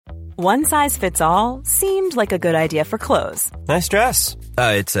One size fits all seemed like a good idea for clothes. Nice dress.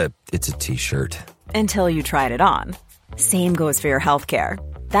 It's a t-shirt. Until you tried it on. Same goes for your healthcare.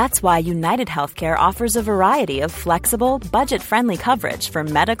 That's why United Healthcare offers a variety of flexible, budget-friendly coverage for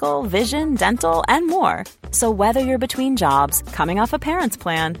medical, vision, dental, and more. So whether you're between jobs, coming off a parent's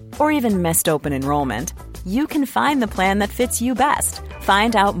plan, or even missed open enrollment, you can find the plan that fits you best.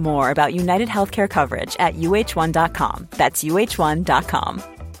 Find out more about United Healthcare coverage at uh1.com. That's uh1.com.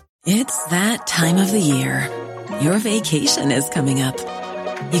 It's that time of the year. Your vacation is coming up.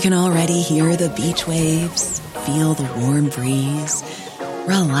 You can already hear the beach waves, feel the warm breeze,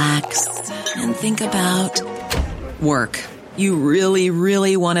 relax, and think about work. You really,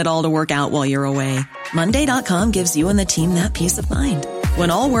 really want it all to work out while you're away. Monday.com gives you and the team that peace of mind.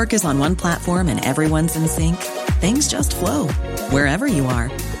 When all work is on one platform and everyone's in sync, things just flow. Wherever you are,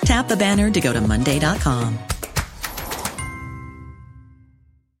 tap the banner to go to Monday.com.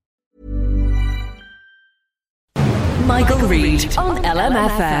 Michael Reid on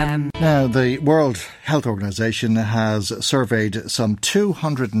LMFM. Now, the World Health Organization has surveyed some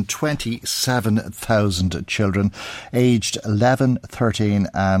 227,000 children aged 11, 13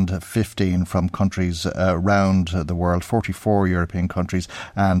 and 15 from countries around the world, 44 European countries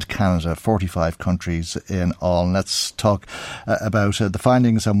and Canada, 45 countries in all. And let's talk about the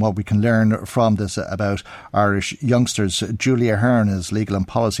findings and what we can learn from this about Irish youngsters. Julia Hearn is Legal and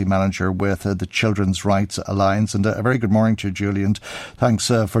Policy Manager with the Children's Rights Alliance. And a very good morning to you, Julie, and thanks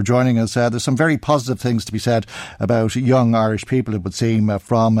for joining us. There's some very positive things to be said about young Irish people, it would seem,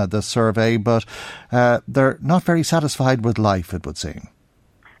 from the survey, but they're not very satisfied with life, it would seem.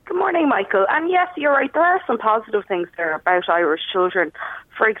 Good morning, Michael. And yes, you're right, there are some positive things there about Irish children.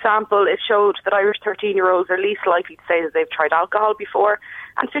 For example, it showed that Irish 13-year-olds are least likely to say that they've tried alcohol before,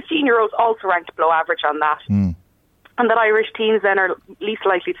 and 15-year-olds also ranked below average on that. And that Irish teens then are least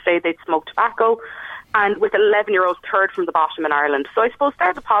likely to say they'd smoke tobacco, and with 11-year-olds third from the bottom in Ireland. So I suppose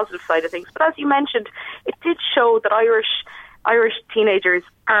there's the positive side of things. But as you mentioned, it did show that Irish teenagers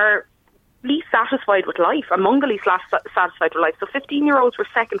are least satisfied with life, among the least satisfied with life. So 15-year-olds were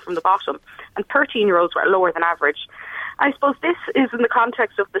second from the bottom, and 13-year-olds were lower than average. I suppose this is in the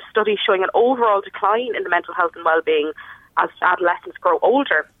context of the study showing an overall decline in the mental health and well-being as adolescents grow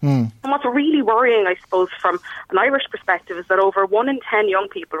older. And what's really worrying, I suppose, from an Irish perspective, is that over 1 in 10 young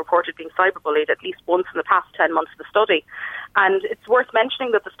people reported being cyberbullied at least once in the past 10 months of the study. And it's worth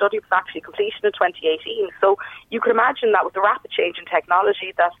mentioning that the study was actually completed in 2018. So you could imagine that with the rapid change in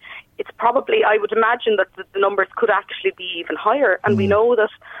technology, that it's probably, I would imagine that the numbers could actually be even higher. And we know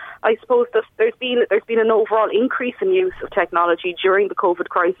that, I suppose, that there's been an overall increase in use of technology during the COVID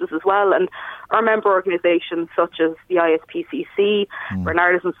crisis as well. And our member organisations such as the ISPCC,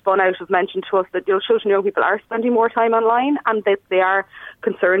 Bernardus and Spun Out have mentioned to us that children and young people are spending more time online, and that they are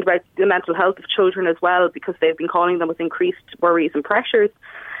concerned about the mental health of children as well, because they've been calling them with increased worries and pressures.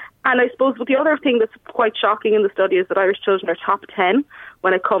 And I suppose the other thing that's quite shocking in the study is that Irish children are top 10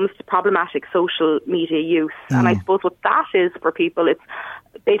 when it comes to problematic social media use. And I suppose what that is for people,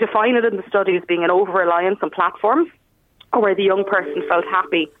 they define it in the study as being an over-reliance on platforms, or where the young person felt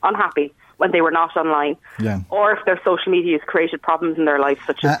unhappy when they were not online, or if their social media has created problems in their life,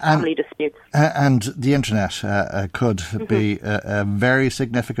 such as family disputes. And the internet could be a very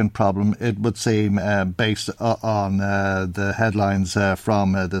significant problem, it would seem, based on the headlines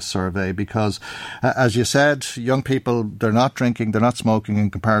from this survey, because, as you said, young people, they're not drinking, they're not smoking in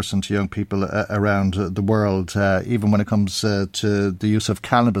comparison to young people around the world, even when it comes to the use of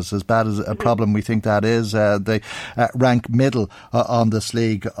cannabis. As bad as a problem we think that is, they rank middle on this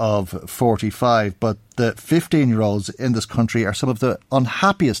league of 45, but the 15-year-olds in this country are some of the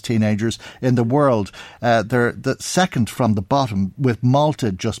unhappiest teenagers in the world. They're the second from the bottom, with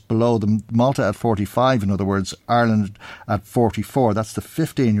Malta just below them. Malta at 45, in other words, Ireland at 44. That's the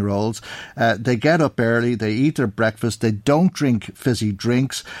 15-year-olds. They get up early, they eat their breakfast, they don't drink fizzy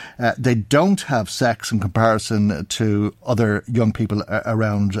drinks, they don't have sex in comparison to other young people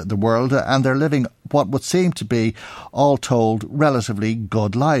around the world, and they're living what would seem to be, all told, relatively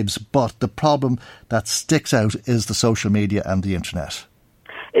good lives. But the problem that sticks out is the social media and the internet.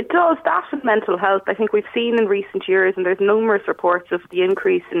 It does. That and mental health, I think we've seen in recent years, and there's numerous reports of the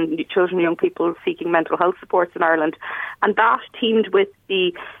increase in children and young people seeking mental health supports in Ireland. And that, teamed with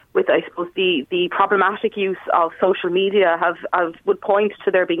the problematic use of social media would point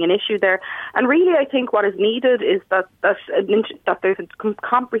to there being an issue there. And really, I think what is needed is that there's a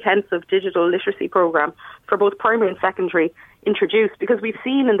comprehensive digital literacy programme for both primary and secondary introduced, because we've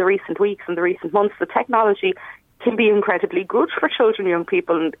seen in the recent weeks and the recent months that technology can be incredibly good for children and young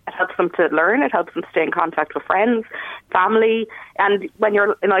people, and it helps them to learn, it helps them stay in contact with friends, family, and when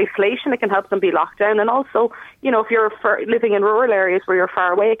you're in isolation it can help them be locked down. And also, you know, if you're living in rural areas where you're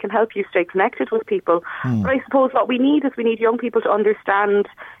far away, it can help you stay connected with people. But I suppose what we need young people to understand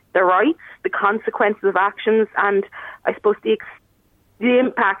their rights, the consequences of actions, and I suppose the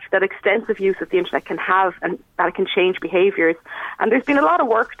impact that extensive use of the internet can have, and that it can change behaviours. And there's been a lot of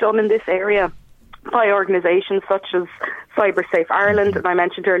work done in this area by organisations such as CyberSafe Ireland, and I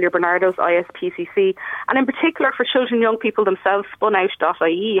mentioned earlier Bernardo's ISPCC, and in particular for children and young people themselves,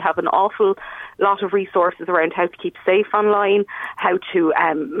 spunout.ie have an awful lot of resources around how to keep safe online, how to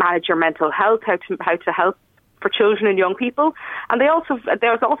manage your mental health, how to help for children and young people. And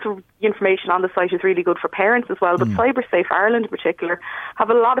there's also information on the site is really good for parents as well, but CyberSafe Ireland in particular have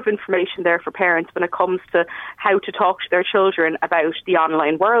a lot of information there for parents when it comes to how to talk to their children about the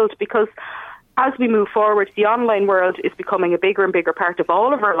online world, because as we move forward, the online world is becoming a bigger and bigger part of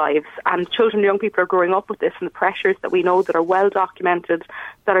all of our lives, and children and young people are growing up with this, and the pressures that we know that are well documented,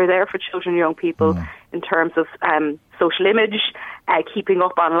 that are there for children and young people in terms of social image, keeping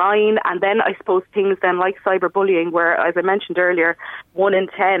up online, and then I suppose things then like cyberbullying, where, as I mentioned earlier, 1 in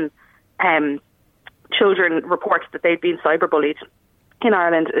 10 children report that they've been cyberbullied in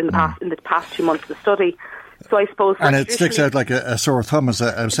Ireland in the past 2 months of the study. So I suppose, and it sticks out like a sore thumb, as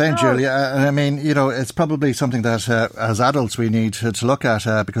I was saying, Julia. And I mean, you know, it's probably something that as adults we need to look at,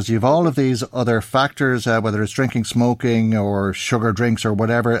 because you have all of these other factors, whether it's drinking, smoking, or sugar drinks, or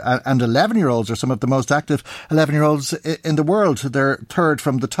whatever. And 11-year-olds are some of the most active 11-year-olds in the world. They're third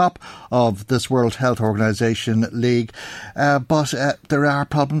from the top of this World Health Organization league. But there are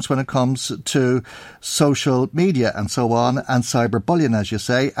problems when it comes to social media and so on, and cyberbullying, as you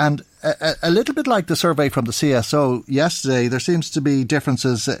say. And a little bit like the survey from the CSO yesterday, there seems to be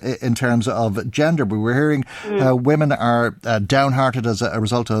differences in terms of gender. We were hearing women are downhearted as a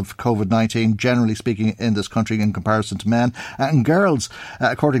result of COVID-19, generally speaking, in this country in comparison to men. And girls,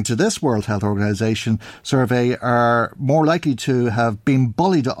 according to this World Health Organization survey, are more likely to have been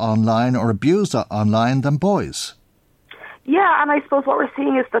bullied online or abused online than boys. Yeah, and I suppose what we're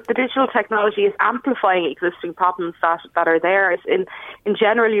seeing is that the digital technology is amplifying existing problems that are there. In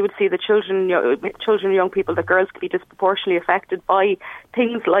general, you would see that children and young people, that girls can be disproportionately affected by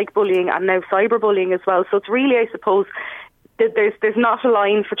things like bullying and now cyberbullying as well. So it's really, I suppose, that there's not a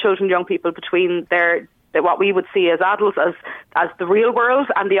line for children and young people between what we would see as adults as the real world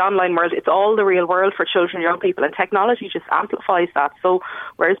and the online world. It's all the real world for children and young people, and technology just amplifies that. So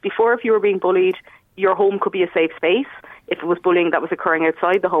whereas before, if you were being bullied, your home could be a safe space. If it was bullying that was occurring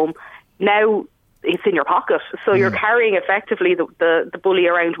outside the home, now it's in your pocket. So you're carrying effectively the bully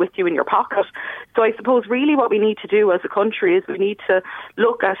around with you in your pocket. So I suppose really what we need to do as a country is we need to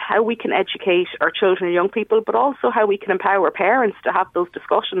look at how we can educate our children and young people, but also how we can empower parents to have those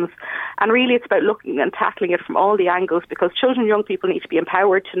discussions. And really it's about looking and tackling it from all the angles, because children and young people need to be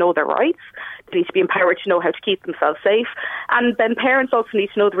empowered to know their rights. They need to be empowered to know how to keep themselves safe. And then parents also need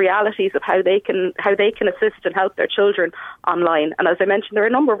to know the realities of how they can assist and help their children online. And as I mentioned, there are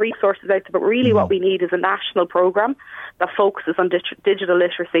a number of resources out there, but really what we need is a national programme that focuses on digital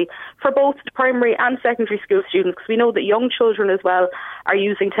literacy for both the primary and secondary school students, because we know that young children as well are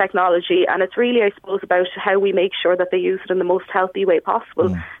using technology, and it's really, I suppose, about how we make sure that they use it in the most healthy way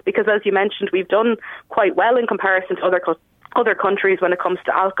possible. Because as you mentioned, we've done quite well in comparison to other countries when it comes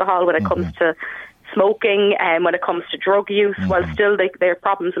to alcohol, when it comes to smoking, and when it comes to drug use, while still there are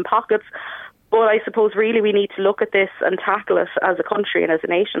problems in pockets. But I suppose really we need to look at this and tackle it as a country and as a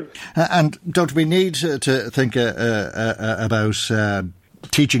nation. And don't we need to think about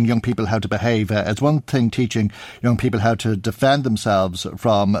teaching young people how to behave? It's one thing teaching young people how to defend themselves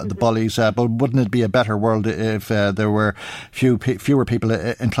from the bullies, but wouldn't it be a better world if there were fewer people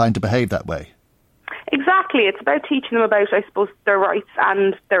inclined to behave that way? Exactly. It's about teaching them about, I suppose, their rights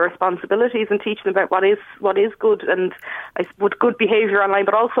and their responsibilities, and teaching them about what is good and good behaviour online,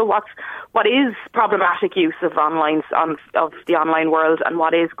 but also what is problematic use of of the online world, and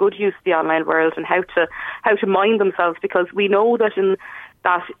what is good use of the online world, and how to mind themselves, because we know that in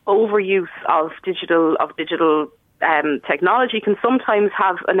that overuse of digital technology can sometimes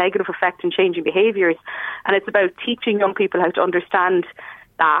have a negative effect in changing behaviours, and it's about teaching young people how to understand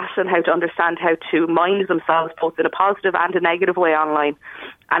that and how to understand how to mind themselves both in a positive and a negative way online,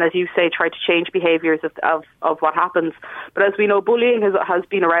 and as you say, try to change behaviours of what happens. But as we know, bullying has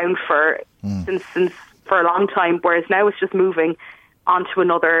been around since for a long time, whereas now it's just moving onto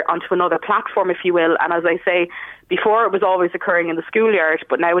another platform, if you will. And as I say, before it was always occurring in the schoolyard,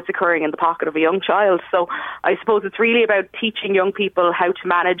 but now it's occurring in the pocket of a young child. So I suppose it's really about teaching young people how to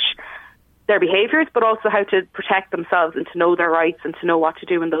manage their behaviours, but also how to protect themselves and to know their rights and to know what to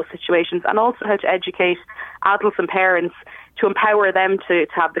do in those situations, and also how to educate adults and parents to empower them to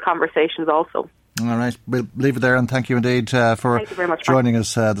have the conversations also. All right, we'll leave it there, and thank you indeed for joining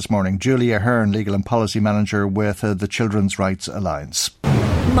us this morning. Julie Ahern, Legal and Policy Manager with the Children's Rights Alliance.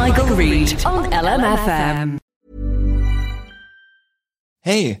 Michael, Reid on LMFM.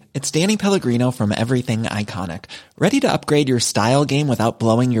 Hey, it's Danny Pellegrino from Everything Iconic. Ready to upgrade your style game without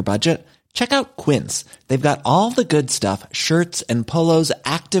blowing your budget? Check out Quince. They've got all the good stuff, shirts and polos,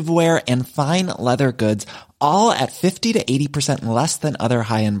 activewear, and fine leather goods, all at 50 to 80% less than other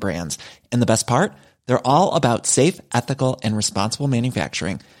high-end brands. And the best part? They're all about safe, ethical, and responsible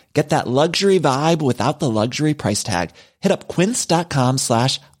manufacturing. Get that luxury vibe without the luxury price tag. Hit up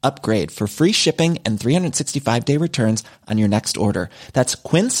quince.com/upgrade for free shipping and 365-day returns on your next order. That's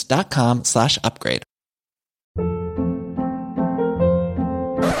quince.com/upgrade.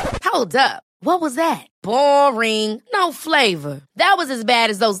 Hold up. What was that? Boring. No flavor. That was as bad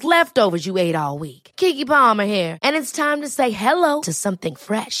as those leftovers you ate all week. Keke Palmer here. And it's time to say hello to something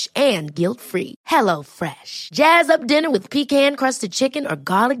fresh and guilt-free. Hello Fresh. Jazz up dinner with pecan-crusted chicken or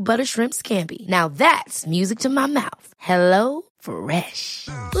garlic butter shrimp scampi. Now that's music to my mouth. Hello Fresh.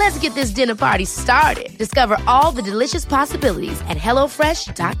 Let's get this dinner party started. Discover all the delicious possibilities at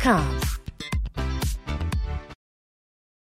HelloFresh.com.